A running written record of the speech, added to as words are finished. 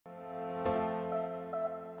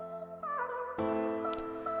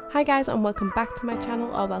Hi guys, and welcome back to my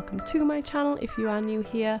channel, or welcome to my channel if you are new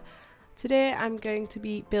here. Today I'm going to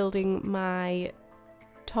be building my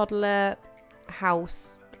toddler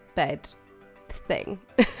house bed thing.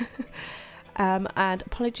 And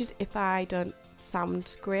apologies if I don't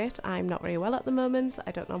sound great. I'm not very well at the moment.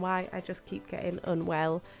 I don't know why. I just keep getting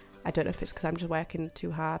unwell. I don't know if it's because I'm just working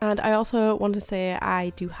too hard. And I also want to say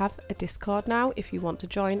I do have a Discord now. If you want to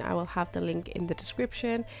join, I will have the link in the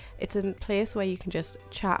description. It's a place where you can just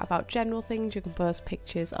chat about general things. You can post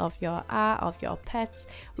pictures of your art, of your pets.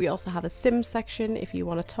 We also have a Sims section if you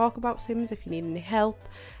want to talk about Sims, if you need any help.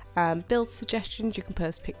 Build suggestions, you can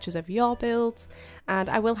post pictures of your builds. And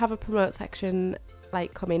I will have a promote section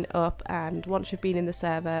like coming up, and once you've been in the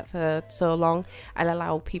server for so long, I'll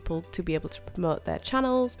allow people to be able to promote their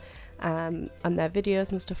channels and their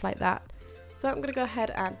videos and stuff like that. So I'm going to go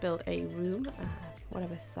ahead and build a room,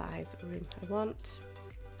 whatever size room I want.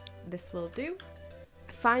 This will do.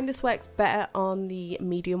 I find this works better on the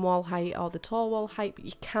medium wall height or the tall wall height, but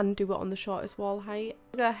you can do it on the shortest wall height.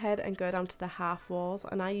 I'll go ahead and go down to the half walls,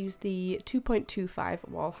 and I use the 2.25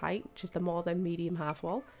 wall height, which is the more than medium half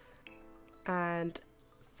wall. And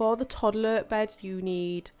for the toddler bed you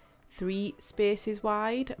need 3 spaces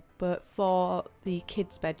wide, but for the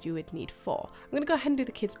kids bed you would need 4. I'm going to go ahead and do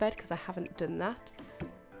the kids bed because I haven't done that.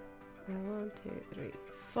 1, 2, 3,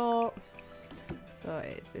 4. So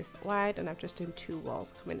it's this wide, and I've just done 2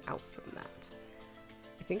 walls coming out from that.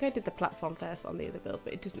 I think I did the platform first on the other build,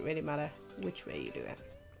 but it doesn't really matter which way you do it.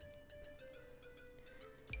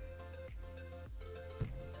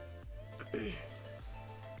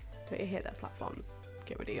 Don't you hate that platforms?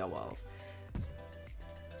 Get rid of your walls.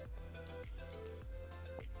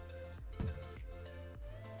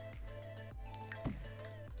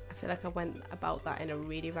 I feel like I went about that in a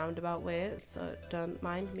really roundabout way, so don't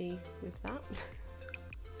mind me with that.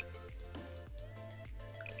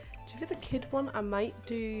 Do you think the kid one, I might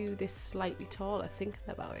do this slightly taller, thinking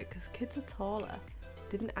about it, because kids are taller.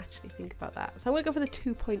 Didn't actually think about that. So I'm going to go for the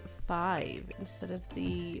 2.5 instead of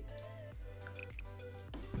the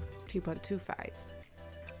 2.25. I'm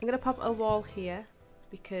going to pop a wall here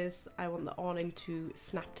because I want the awning to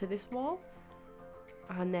snap to this wall,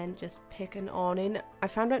 and then just pick an awning. I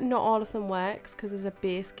found out not all of them works because there's a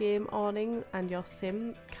base game awning and your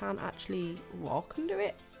sim can't actually walk under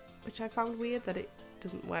it, which I found weird that it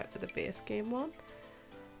doesn't work with the base game one.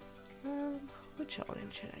 Which awning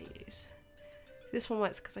should I use? This one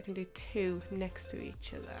works because I can do 2 next to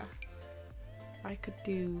each other. I could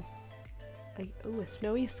do like, oh, a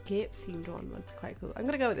snowy escape themed one would be quite cool. I'm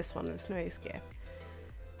gonna go with this one, the snowy escape.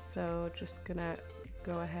 So just gonna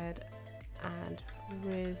go ahead and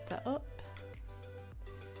raise that up.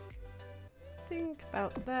 Think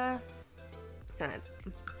about there.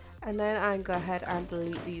 And then I go ahead and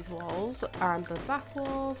delete these walls and the back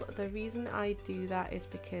walls. The reason I do that is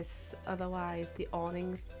because otherwise the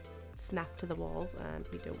awnings snap to the walls, and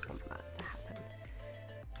we don't want that to happen.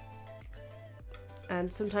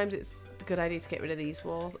 And sometimes it's a good idea to get rid of these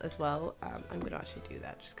walls as well. I'm going to actually do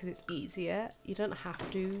that just because it's easier. You don't have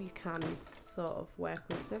to, you can sort of work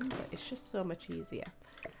with them, but it's just so much easier.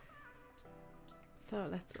 So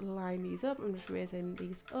let's line these up. I'm just raising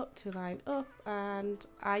these up to line up, and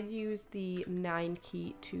I use the 9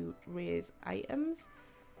 key to raise items,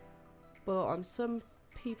 but on some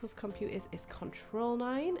people's computers it's Control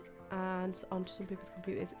 9, and on some people's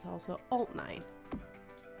computers it's also Alt 9.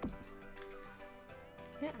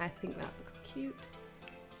 Yeah, I think that looks cute.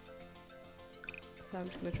 So I'm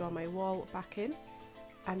just going to draw my wall back in,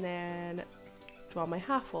 and then draw my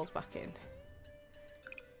half walls back in.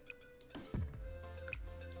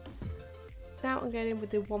 Now I'm going in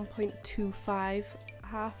with the 1.25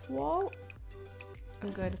 half wall.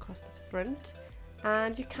 I'm going across the front,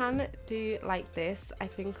 and you can do it like this. I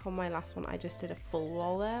think on my last one I just did a full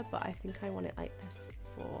wall there, but I think I want it like this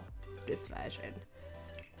for this version.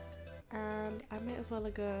 And I might as well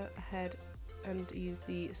go ahead and use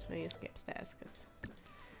the snowy escape stairs because,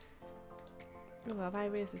 oh, have I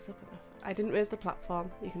raised this up enough? I didn't raise the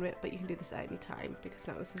platform. You can, but you can do this at any time because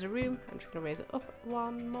now this is a room. I'm just going to raise it up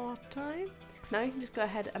one more time. So now you can just go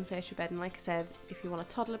ahead and place your bed. And like I said, if you want a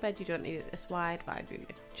toddler bed, you don't need it this wide, but I'm doing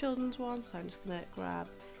a children's one. So I'm just going to grab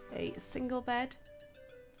a single bed.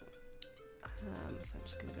 So I'm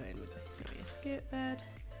just going to go in with the snowy escape bed.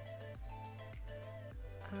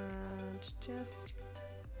 And just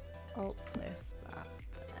alt place that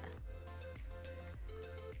there.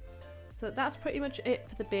 So that's pretty much it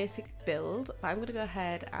for the basic build, but I'm going to go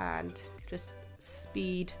ahead and just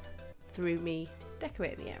speed through me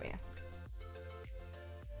decorating the area.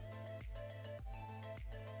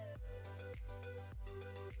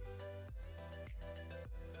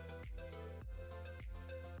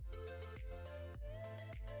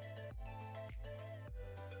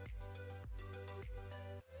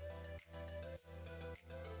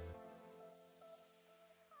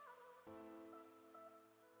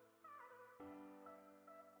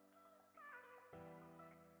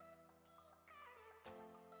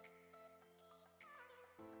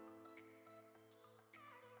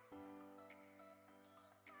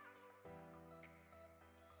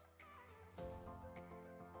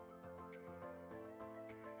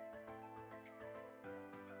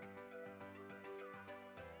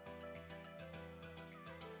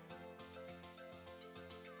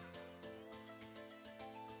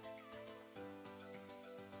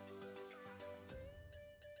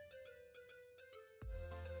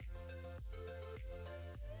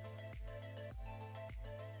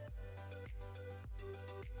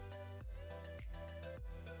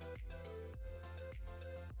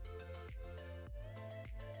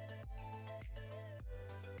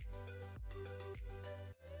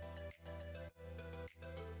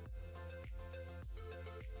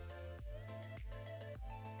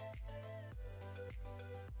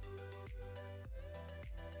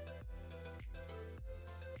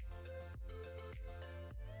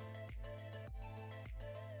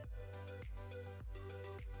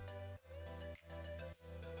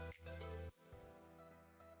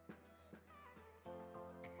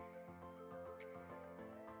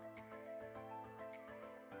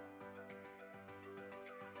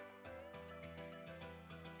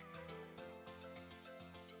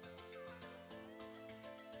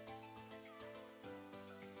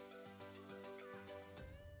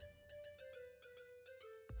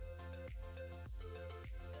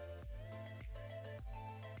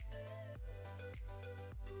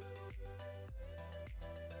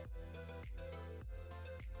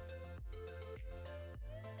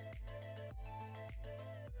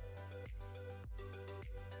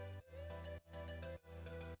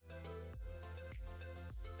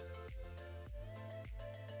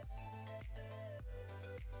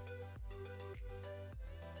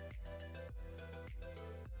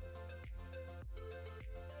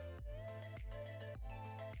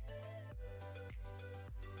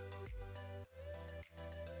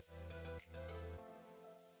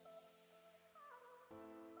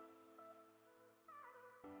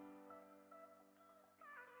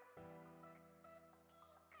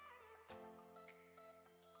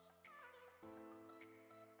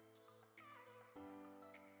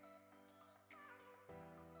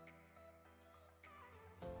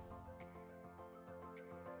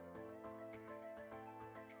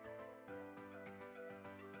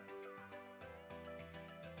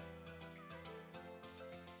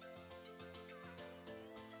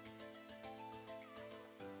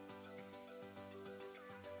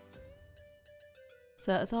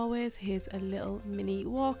 So as always, here's a little mini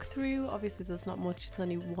walkthrough. Obviously there's not much, it's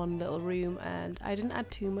only one little room, and I didn't add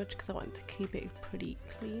too much because I wanted to keep it pretty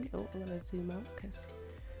clean. Oh, I'm going to zoom out because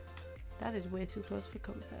that is way too close for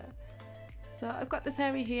comfort. So I've got this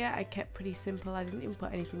area here. I kept pretty simple. I didn't even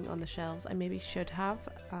put anything on the shelves. I maybe should have.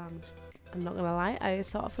 I'm not going to lie, I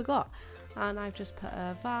sort of forgot. And I've just put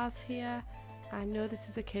a vase here. I know this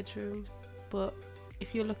is a kid's room, but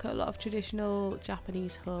if you look at a lot of traditional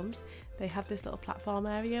Japanese homes, they have this little platform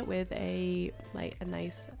area with a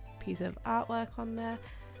nice piece of artwork on there.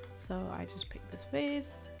 So I just picked this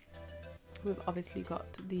vase. We've obviously got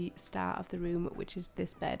the star of the room, which is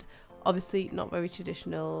this bed. Obviously not very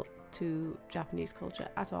traditional to Japanese culture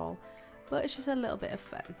at all, but it's just a little bit of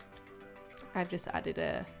fun. I've just added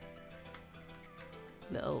a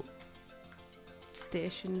little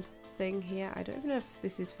station thing here. I don't even know if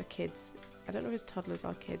this is for kids. I don't know if it's toddlers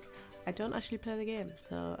or kids. I don't actually play the game,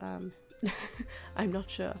 so I'm not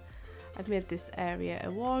sure. I've made this area a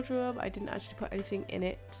wardrobe. I didn't actually put anything in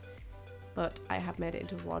it, but I have made it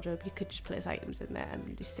into a wardrobe. You could just place items in there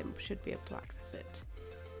and you should be able to access it.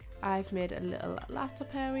 I've made a little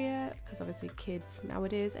laptop area because obviously kids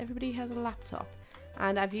nowadays, everybody has a laptop,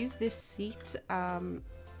 and I've used this seat. I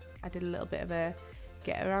did a little bit of a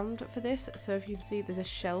get around for this, so if you can see there's a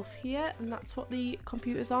shelf here and that's what the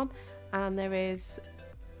computer's on, and there is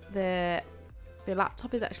the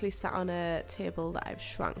laptop is actually sat on a table that I've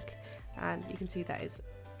shrunk, and you can see that is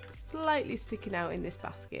slightly sticking out in this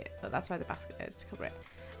basket, but that's why the basket is to cover it.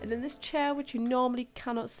 And then this chair, which you normally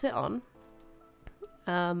cannot sit on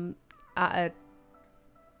at a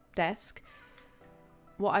desk,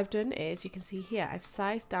 what I've done is, you can see here, I've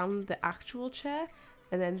sized down the actual chair,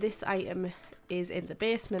 and then this item is in the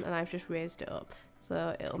basement and I've just raised it up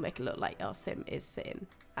so it'll make it look like your sim is sitting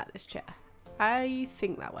at this chair. I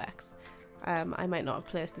think that works. I might not have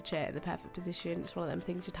placed the chair in the perfect position. It's one of them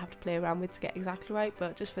things you'd have to play around with to get exactly right,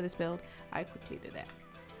 but just for this build I quickly did it.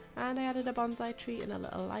 And I added a bonsai tree and a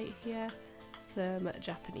little light here, some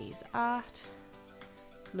Japanese art.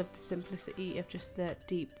 Love the simplicity of just the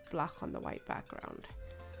deep black on the white background.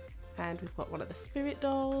 And we've got one of the spirit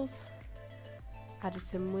dolls. Added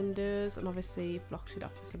some windows and obviously blocked it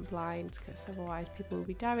off with some blinds because otherwise people will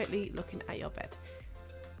be directly looking at your bed.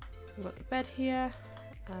 We've got the bed here.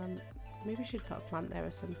 Maybe we should put a plant there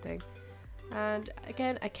or something. And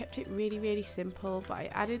again, I kept it really simple, but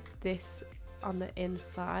I added this on the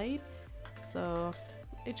inside. So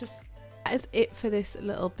that is it for this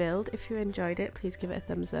little build. If you enjoyed it, please give it a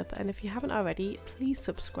thumbs up, and if you haven't already, please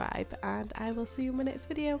subscribe, and I will see you in my next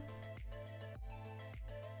video.